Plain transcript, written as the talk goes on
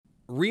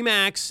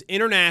Remax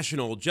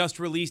International just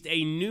released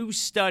a new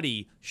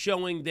study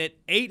showing that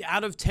 8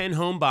 out of 10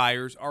 home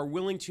buyers are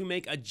willing to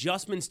make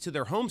adjustments to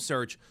their home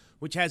search,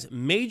 which has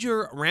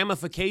major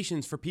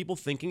ramifications for people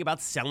thinking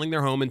about selling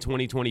their home in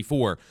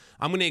 2024.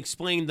 I'm going to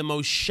explain the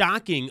most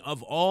shocking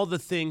of all the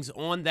things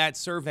on that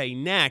survey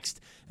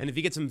next. And if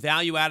you get some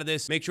value out of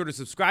this, make sure to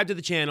subscribe to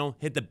the channel,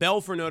 hit the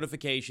bell for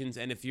notifications,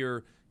 and if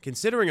you're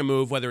considering a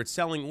move, whether it's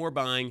selling or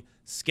buying,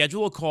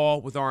 schedule a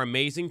call with our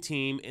amazing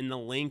team in the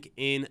link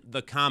in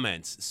the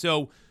comments.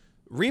 So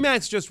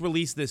Remax just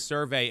released this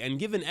survey, and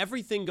given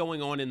everything going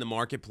on in the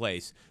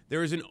marketplace,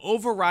 there is an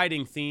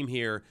overriding theme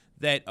here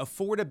that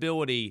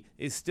affordability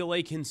is still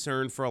a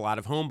concern for a lot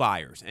of home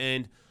buyers.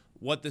 And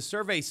what the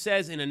survey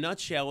says in a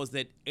nutshell is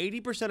that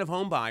 80% of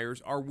home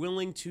buyers are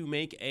willing to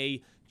make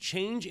a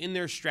change in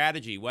their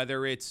strategy,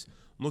 whether it's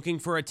looking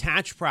for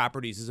attached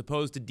properties as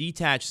opposed to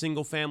detached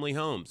single-family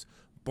homes,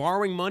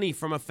 borrowing money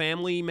from a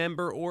family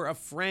member or a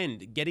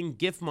friend, getting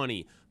gift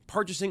money,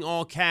 purchasing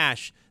all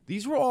cash.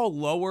 These were all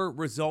lower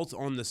results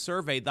on the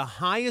survey. The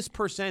highest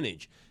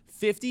percentage,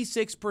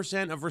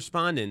 56% of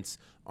respondents,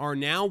 are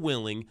now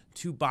willing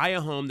to buy a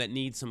home that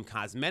needs some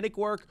cosmetic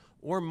work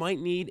or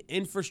might need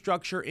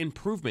infrastructure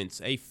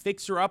improvements, a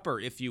fixer-upper,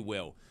 if you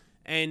will.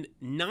 And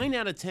 9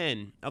 out of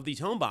 10 of these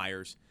home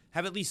buyers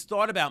have at least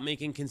thought about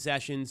making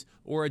concessions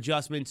or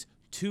adjustments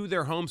to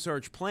their home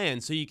search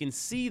plan. So you can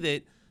see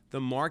that the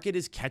market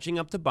is catching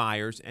up to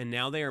buyers, and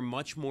now they are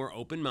much more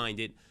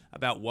open-minded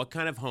about what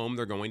kind of home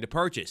they're going to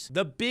purchase.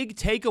 The big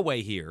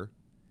takeaway here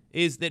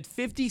is that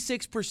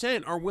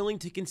 56% are willing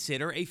to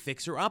consider a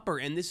fixer-upper,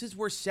 and this is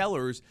where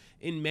sellers,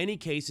 in many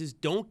cases,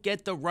 don't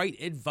get the right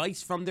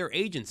advice from their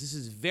agents. This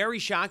is very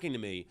shocking to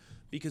me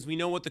because we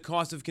know what the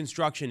cost of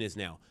construction is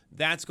now.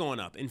 That's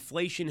going up.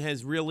 Inflation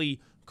has really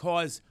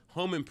caused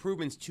home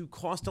improvements to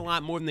cost a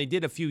lot more than they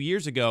did a few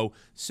years ago.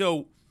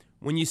 So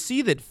when you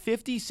see that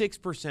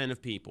 56%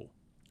 of people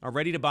are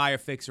ready to buy a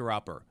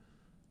fixer-upper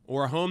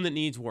or a home that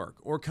needs work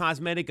or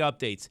cosmetic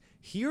updates,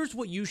 here's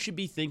what you should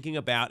be thinking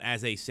about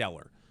as a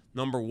seller.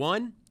 Number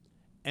one,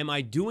 am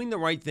I doing the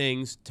right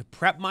things to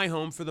prep my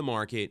home for the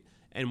market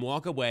and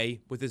walk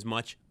away with as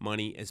much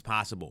money as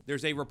possible?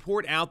 There's a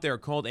report out there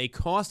called a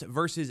cost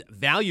versus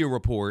value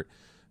report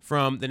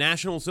from the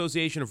National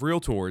Association of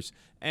Realtors.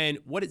 And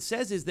what it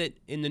says is that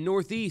in the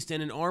Northeast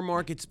and in our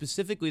market,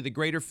 specifically the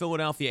greater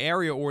Philadelphia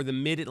area or the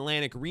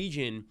mid-Atlantic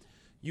region,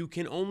 you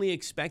can only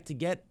expect to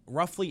get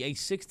roughly a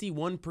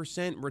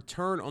 61%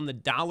 return on the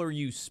dollar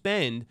you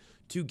spend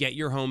to get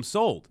your home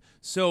sold.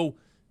 So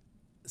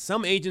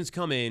some agents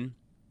come in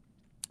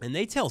and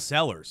they tell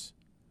sellers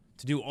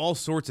to do all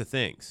sorts of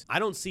things. I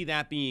don't see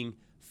that being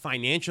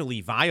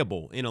financially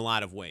viable in a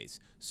lot of ways.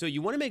 So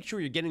you want to make sure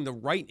you're getting the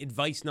right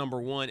advice,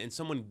 number one, and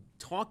someone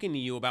talking to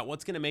you about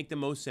what's going to make the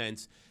most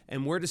sense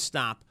and where to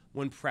stop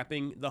when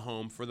prepping the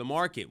home for the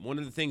market. One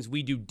of the things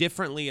we do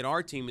differently at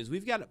our team is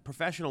we've got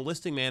professional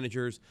listing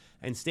managers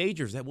and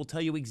stagers that will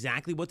tell you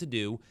exactly what to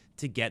do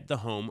to get the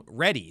home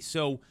ready.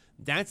 So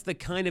that's the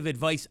kind of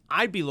advice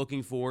I'd be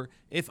looking for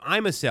if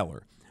I'm a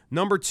seller.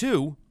 Number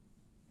two,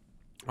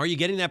 are you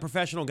getting that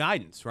professional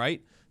guidance,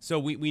 right? So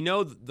we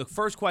know the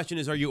first question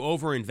is, are you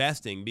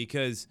over-investing?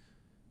 Because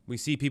we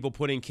see people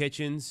put in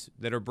kitchens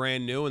that are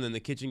brand new and then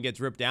the kitchen gets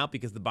ripped out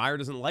because the buyer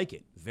doesn't like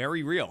it.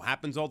 Very real.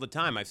 Happens all the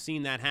time. I've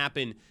seen that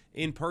happen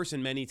in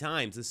person many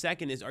times. The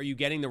second is, are you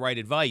getting the right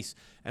advice?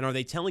 And are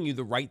they telling you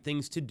the right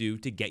things to do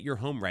to get your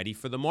home ready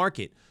for the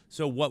market?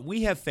 So what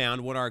we have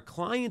found, what our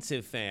clients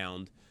have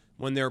found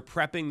when they're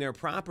prepping their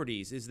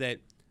properties is that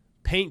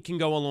paint can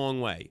go a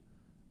long way.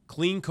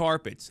 Clean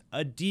carpets,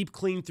 a deep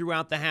clean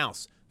throughout the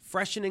house,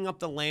 freshening up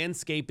the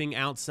landscaping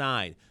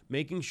outside,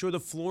 making sure the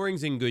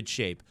flooring's in good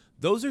shape.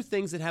 Those are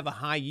things that have a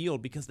high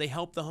yield because they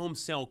help the home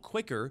sell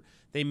quicker.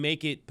 They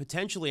make it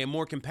potentially a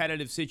more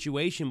competitive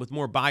situation with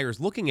more buyers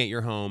looking at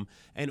your home,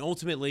 and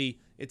ultimately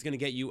it's going to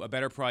get you a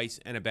better price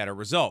and a better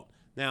result.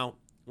 Now,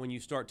 when you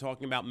start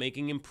talking about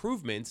making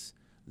improvements,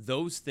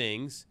 those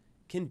things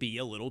can be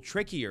a little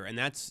trickier, and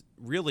that's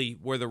really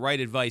where the right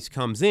advice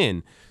comes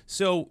in.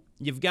 So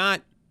you've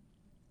got,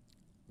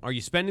 are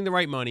you spending the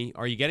right money?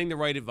 Are you getting the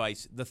right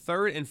advice? The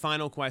third and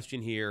final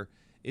question here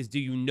is,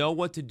 do you know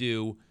what to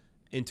do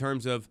in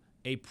terms of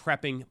a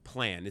prepping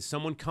plan? Is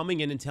someone coming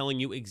in and telling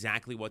you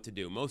exactly what to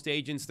do? Most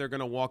agents, they're going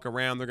to walk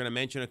around, they're going to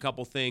mention a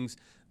couple things,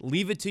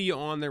 leave it to you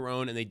on their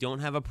own, and they don't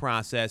have a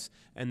process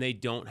and they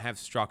don't have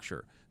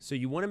structure. So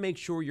you want to make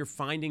sure you're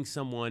finding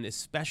someone,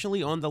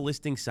 especially on the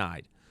listing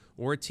side,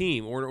 or a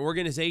team, or an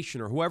organization,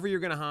 or whoever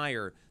you're going to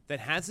hire, that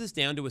has this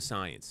down to a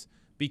science.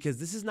 Because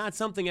this is not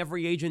something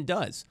every agent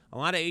does. A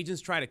lot of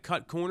agents try to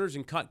cut corners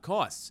and cut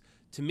costs.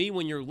 To me,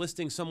 when you're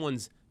listing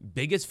someone's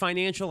biggest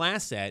financial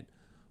asset,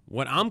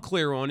 what I'm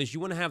clear on is you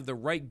want to have the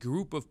right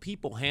group of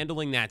people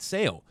handling that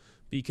sale.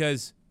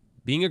 Because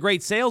being a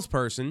great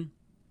salesperson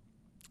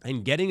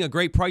and getting a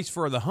great price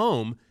for the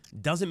home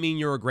doesn't mean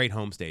you're a great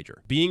home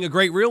stager. Being a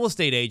great real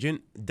estate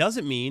agent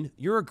doesn't mean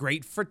you're a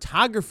great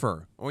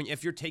photographer, or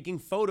if you're taking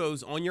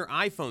photos on your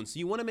iPhone. So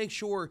you want to make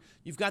sure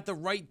you've got the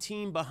right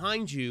team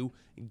behind you,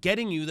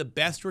 getting you the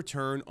best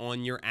return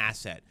on your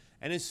asset.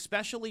 And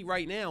especially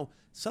right now,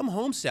 some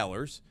home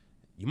sellers,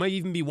 you might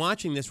even be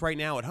watching this right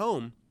now at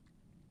home,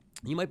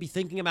 you might be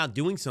thinking about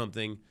doing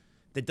something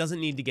that doesn't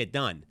need to get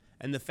done.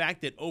 And the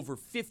fact that over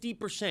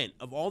 50%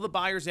 of all the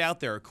buyers out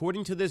there,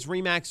 according to this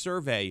Remax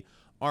survey,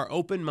 are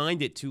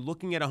open-minded to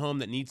looking at a home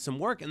that needs some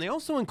work. And they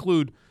also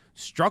include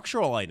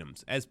structural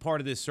items as part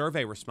of this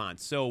survey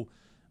response. So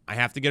I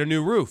have to get a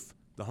new roof.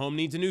 The home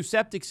needs a new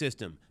septic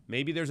system.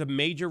 Maybe there's a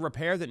major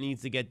repair that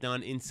needs to get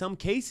done. In some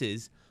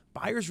cases,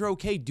 buyers are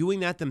okay doing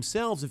that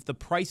themselves if the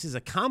price is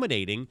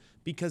accommodating,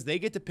 because they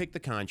get to pick the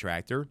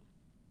contractor.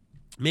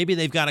 Maybe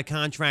they've got a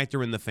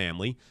contractor in the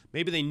family.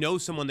 Maybe they know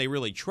someone they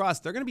really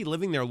trust. They're going to be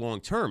living there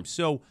long term.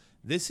 So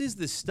this is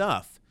the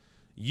stuff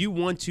you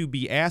want to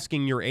be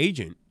asking your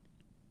agent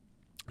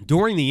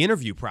during the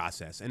interview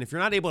process. And if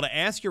you're not able to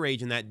ask your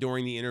agent that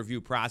during the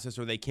interview process,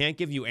 or they can't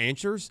give you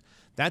answers,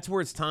 that's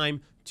where it's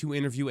time to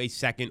interview a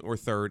second or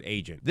third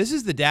agent. This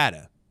is the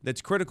data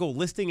that's critical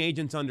listing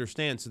agents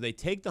understand, so they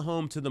take the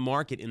home to the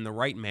market in the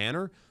right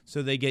manner,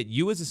 so they get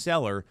you as a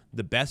seller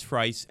the best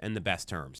price and the best terms.